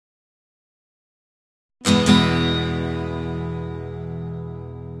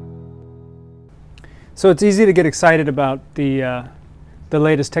So it's easy to get excited about the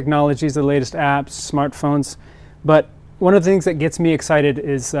latest technologies, the latest apps, smartphones. But one of the things that gets me excited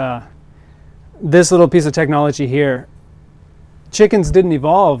is this little piece of technology here. Chickens didn't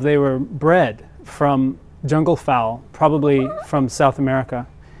evolve, they were bred from jungle fowl, probably from South America.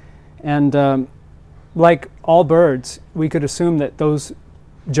 And like all birds, we could assume that those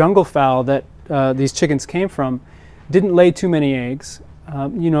jungle fowl that these chickens came from didn't lay too many eggs.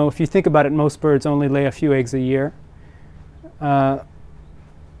 You know, if you think about it, most birds only lay a few eggs a year. But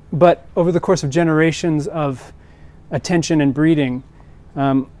over the course of generations of attention and breeding,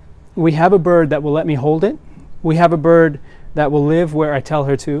 we have a bird that will let me hold it. We have a bird that will live where I tell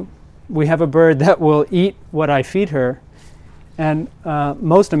her to. We have a bird that will eat what I feed her. And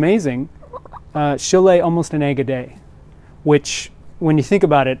most amazing, she'll lay almost an egg a day, which, when you think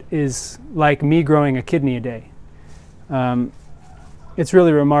about it, is like me growing a kidney a day. It's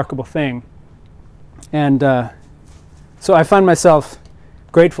really a remarkable thing. And so I find myself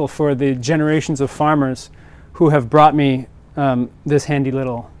grateful for the generations of farmers who have brought me this handy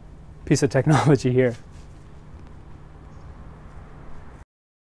little piece of technology here.